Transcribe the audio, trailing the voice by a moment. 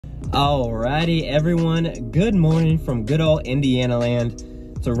Alrighty, everyone. Good morning from good old Indiana land.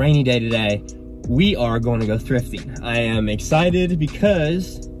 It's a rainy day today. We are going to go thrifting. I am excited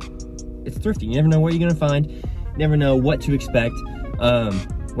because it's thrifting. You never know what you're going to find. You never know what to expect.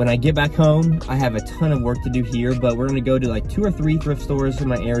 When I get back home, I have a ton of work to do here, but we're going to go to like 2 or 3 thrift stores in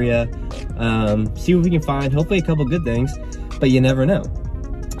my area, see what we can find. Hopefully a couple good things, but you never know.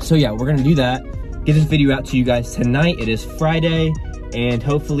 So yeah, we're going to do that. Get this video out to you guys tonight. It is Friday. And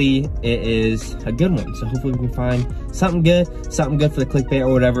hopefully it is a good one. So hopefully we can find something good for the clickbait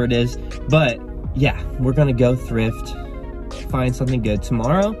or whatever it is. But yeah, we're gonna go thrift, find something good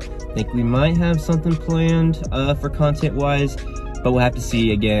tomorrow. I think we might have something planned for content wise, but we'll have to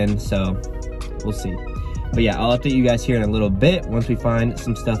see again, so we'll see. But yeah, I'll update you guys here in a little bit once we find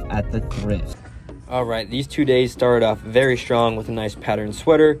some stuff at the thrift. All right, these 2 days started off very strong with a nice patterned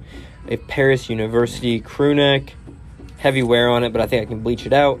sweater, a Paris University crew neck, heavy wear on it, but I think I can bleach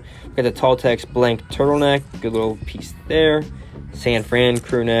it out. We got the Tall Tex blank turtleneck, good little piece there. San Fran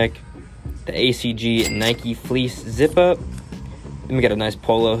crew neck, the ACG Nike fleece zip up. Then we got a nice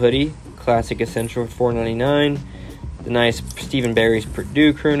polo hoodie, classic essential for $4.99. The nice Stephen Barry's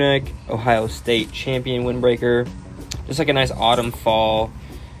Purdue crew neck, Ohio State champion windbreaker. Just like a nice autumn fall.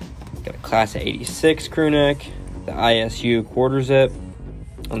 Got a class of 86 crew neck, the ISU quarter zip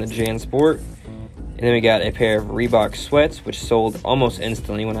on the Jan Sport. And then we got a pair of Reebok sweats, which sold almost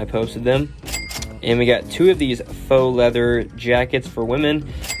instantly when I posted them. And we got 2 of these faux leather jackets for women.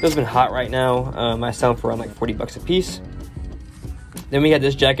 Those have been hot right now. I sell them for around like 40 bucks a piece. Then we got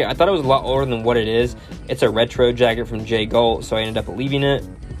this jacket. I thought it was a lot older than what it is. It's a retro jacket from Jay Gold, so I ended up leaving it.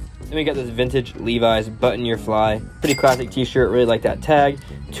 Then we got this vintage Levi's button your fly. Pretty classic t-shirt, really like that tag.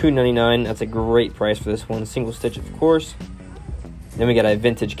 $2.99, that's a great price for this one. Single stitch, of course. Then we got a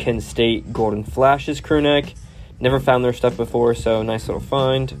vintage Kent State Golden Flashes crew neck. Never found their stuff before, so nice little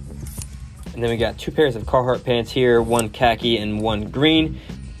find. And then we got 2 pairs of Carhartt pants here, one khaki and one green.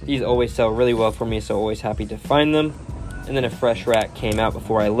 These always sell really well for me, so always happy to find them. And then a fresh rack came out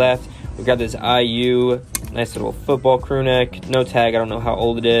before I left. We got this IU, nice little football crew neck, no tag, I don't know how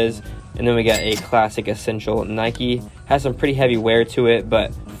old it is. And then we got a classic essential Nike. Has some pretty heavy wear to it,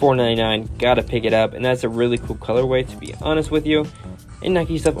 but $4.99, gotta pick it up. And that's a really cool colorway, to be honest with you. And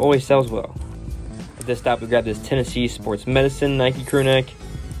Nike stuff always sells well. At this stop, we grabbed this Tennessee Sports Medicine Nike crew neck.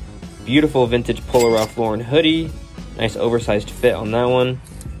 Beautiful vintage Polo Ralph Lauren hoodie. Nice oversized fit on that one.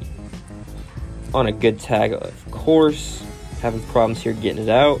 On a good tag, of course. Having problems here getting it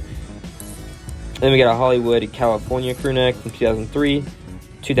out. Then we got a Hollywood, California crew neck from 2003.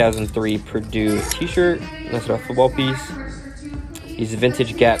 2003 Purdue t-shirt. Nice little football piece. These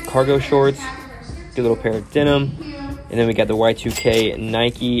vintage Gap cargo shorts. Good little pair of denim. And then we got the Y2K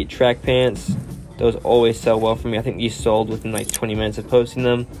Nike track pants. Those always sell well for me. I think these sold within like 20 minutes of posting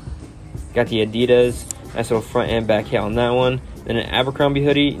them. Got the Adidas. Nice little front and back hit on that one. Then an Abercrombie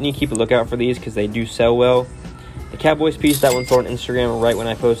hoodie. You need to keep a lookout for these because they do sell well. The Cowboys piece, that one sold on Instagram right when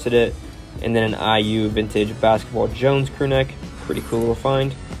I posted it. And then an IU vintage basketball Jones crew neck. Pretty cool little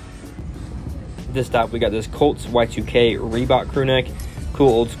find. At this stop, we got this Colts Y2K Reebok crew neck. Cool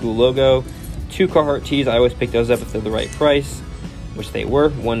old school logo. 2 Carhartt tees. I always pick those up if they're the right price, which they were.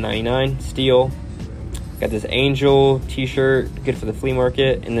 $1.99 steel. Got this Angel t-shirt, good for the flea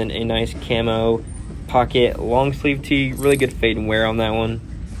market, and then a nice camo pocket long sleeve tee. Really good fade and wear on that one.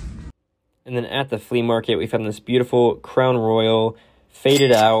 And then at the flea market, we found this beautiful Crown Royal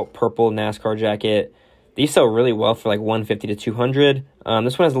faded out purple NASCAR jacket. These sell really well for like $150 to $200.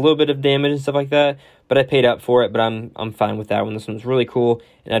 This one has a little bit of damage and stuff like that, but I paid up for it, but I'm fine with that one. This one's really cool,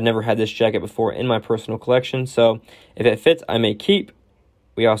 and I've never had this jacket before in my personal collection, so if it fits, I may keep.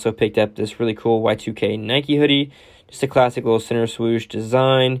 We also picked up this really cool Y2K Nike hoodie, just a classic little center swoosh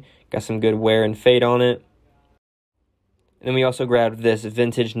design, got some good wear and fade on it. And then we also grabbed this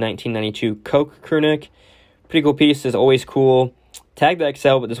vintage 1992 Coke crew neck. Pretty cool piece, is always cool. Tagged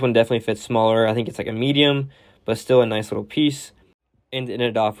XL, but this one definitely fits smaller. I think it's like a medium, but still a nice little piece. And ended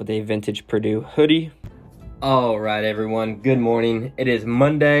it off with a vintage Purdue hoodie. All right, everyone. Good morning. It is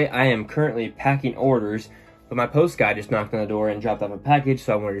Monday. I am currently packing orders, but my post guy just knocked on the door and dropped off a package,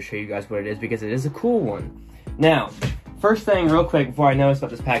 so I wanted to show you guys what it is because it is a cool one. Now, first thing real quick before I notice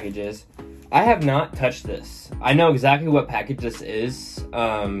what this package is, I have not touched this. I know exactly what package this is,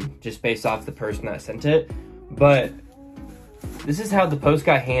 just based off the person that sent it, but this is how the post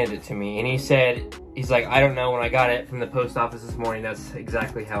guy handed it to me, and he said, he's like, I don't know, when I got it from the post office this morning, that's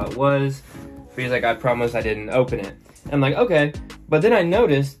exactly how it was. But he's like, I promise I didn't open it. And I'm like, okay. But then I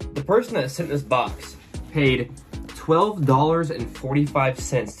noticed the person that sent this box paid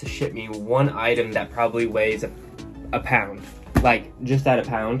 $12.45 to ship me one item that probably weighs a pound. like just at a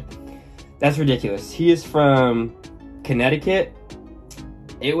pound. That's ridiculous. He is from Connecticut.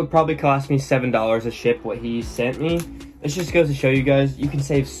 It would probably cost me $7 to ship what he sent me. This just goes to show you guys, you can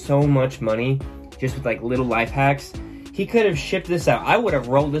save so much money just with like little life hacks. He could have shipped this out. I would have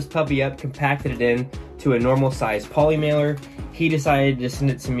rolled this puppy up, compacted it in to a normal size poly mailer. He decided to send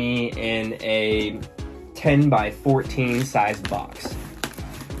it to me in a 10 by 14 size box,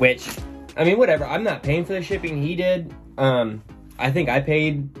 which, I mean, whatever. I'm not paying for the shipping. He did. I think I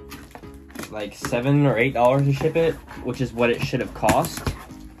paid like $7 or $8 to ship it, which is what it should have cost.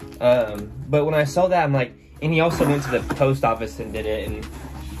 But when I saw that, I'm like, and he also went to the post office and did it, and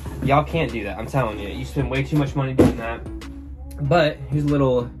y'all can't do that. I'm telling you, you spend way too much money doing that. But here's a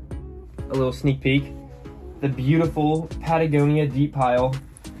little sneak peek. The beautiful Patagonia deep pile.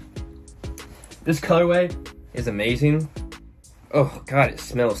 This colorway is amazing. Oh God, it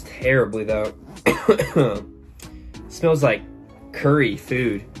smells terribly though. It smells like curry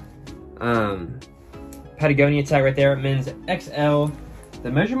food. Patagonia tag right there, men's XL.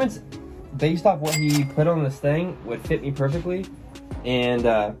 The measurements based off what he put on this thing would fit me perfectly. And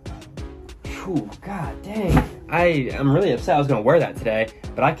whew, God dang, I'm really upset I was gonna wear that today,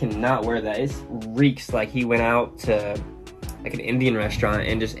 but I cannot wear that. It reeks like he went out to like an Indian restaurant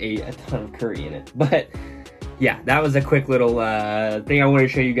and just ate a ton of curry in it. But yeah, that was a quick little thing I wanted to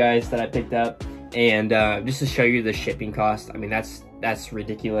show you guys that I picked up. And just to show you the shipping cost, I mean, that's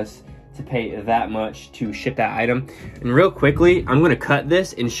ridiculous to pay that much to ship that item. And real quickly, I'm gonna cut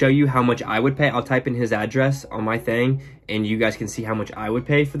this and show you how much I would pay. I'll type in his address on my thing and you guys can see how much I would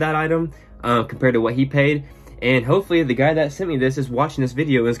pay for that item compared to what he paid. And hopefully the guy that sent me this is watching this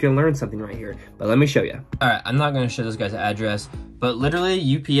video and is gonna learn something right here. But let me show you. All right, I'm not gonna show this guy's address, but literally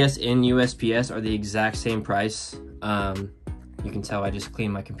UPS and USPS are the exact same price. You can tell I just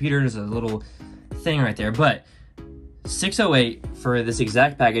cleaned my computer. There's a little thing right there, but $608 for this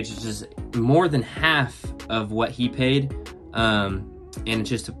exact package is just more than half of what he paid. And it's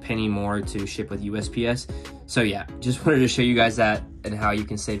just a penny more to ship with USPS. So yeah, just wanted to show you guys that and how you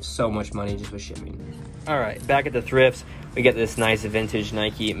can save so much money just with shipping. All right, back at the Thrifts, we get this nice vintage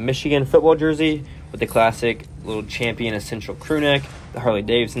Nike Michigan football jersey with the classic little Champion Essential crew neck, the Harley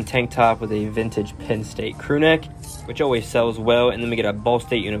Davidson tank top with a vintage Penn State crew neck, which always sells well. And then we get a Ball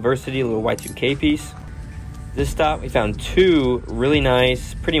State University little Y2K piece. This stop, we found two really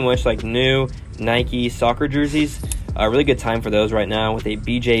nice, pretty much like new Nike soccer jerseys. Really good time for those right now with a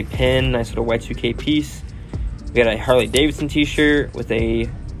BJ Penn, nice little Y2K piece. We got a Harley Davidson t-shirt with a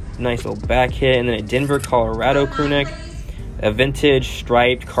nice little back hit, and then a Denver, Colorado crew neck, a vintage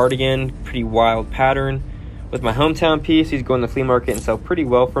striped cardigan, pretty wild pattern. With my hometown piece, these go in the flea market and sell pretty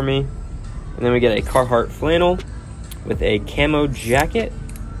well for me. And then we get a Carhartt flannel with a camo jacket,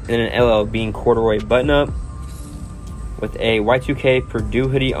 and then an LL Bean corduroy button-up with a Y2K Purdue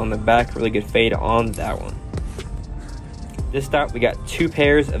hoodie on the back. Really good fade on that one. This stop, we got two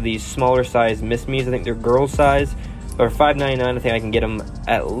pairs of these smaller size Miss Me's. I think they're girls size. But for $5.99, I think I can get them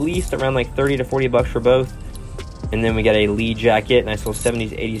at least around like 30 to 40 bucks for both. And then we got a Lee jacket, nice little 70s,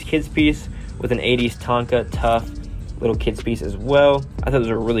 80s kids piece with an 80s Tonka Tough little kids piece as well. I thought those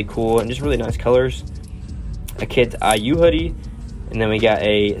were really cool and just really nice colors. A kid's IU hoodie. And then we got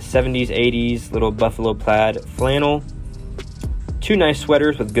a 70s, 80s little buffalo plaid flannel. Two nice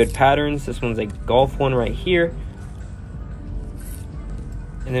sweaters with good patterns. This one's a golf one right here.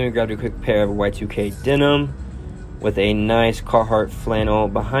 And then we grabbed a quick pair of Y2K denim with a nice Carhartt flannel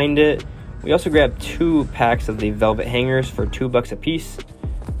behind it. We also grabbed two packs of the velvet hangers for $2 a piece.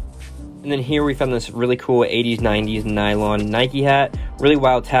 And then here we found this really cool 80s, 90s nylon Nike hat. Really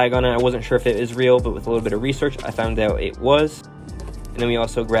wild tag on it. I wasn't sure if it was real, but with a little bit of research, I found out it was. And then we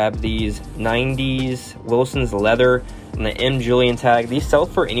also grabbed these 90s Wilson's leather and the M. Julian tag. These sell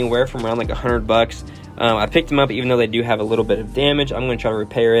for anywhere from around like $100. I picked them up even though they do have a little bit of damage. I'm going to try to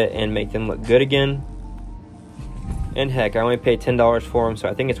repair it and make them look good again. And heck, I only paid $10 for them, so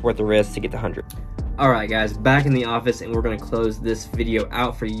I think it's worth the risk to get the 100. Alright guys, back in the office, and we're going to close this video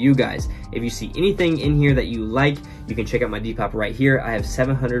out for you guys. If you see anything in here that you like, you can check out my Depop right here. I have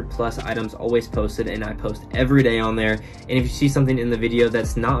 700 plus items always posted, and I post every day on there. And if you see something in the video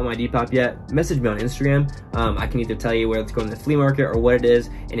that's not on my Depop yet, message me on Instagram. I can either tell you where it's going to the flea market or what it is.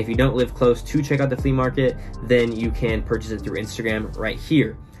 And if you don't live close to check out the flea market, then you can purchase it through Instagram right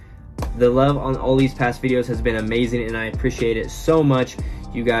here. The love on all these past videos has been amazing, and I appreciate it so much.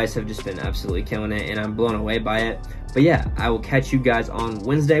 You guys have just been absolutely killing it, and I'm blown away by it. But yeah, I will catch you guys on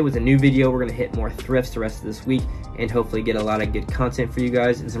Wednesday with a new video. We're going to hit more thrifts the rest of this week and hopefully get a lot of good content for you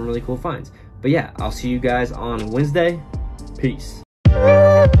guys and some really cool finds. But yeah, I'll see you guys on Wednesday. Peace.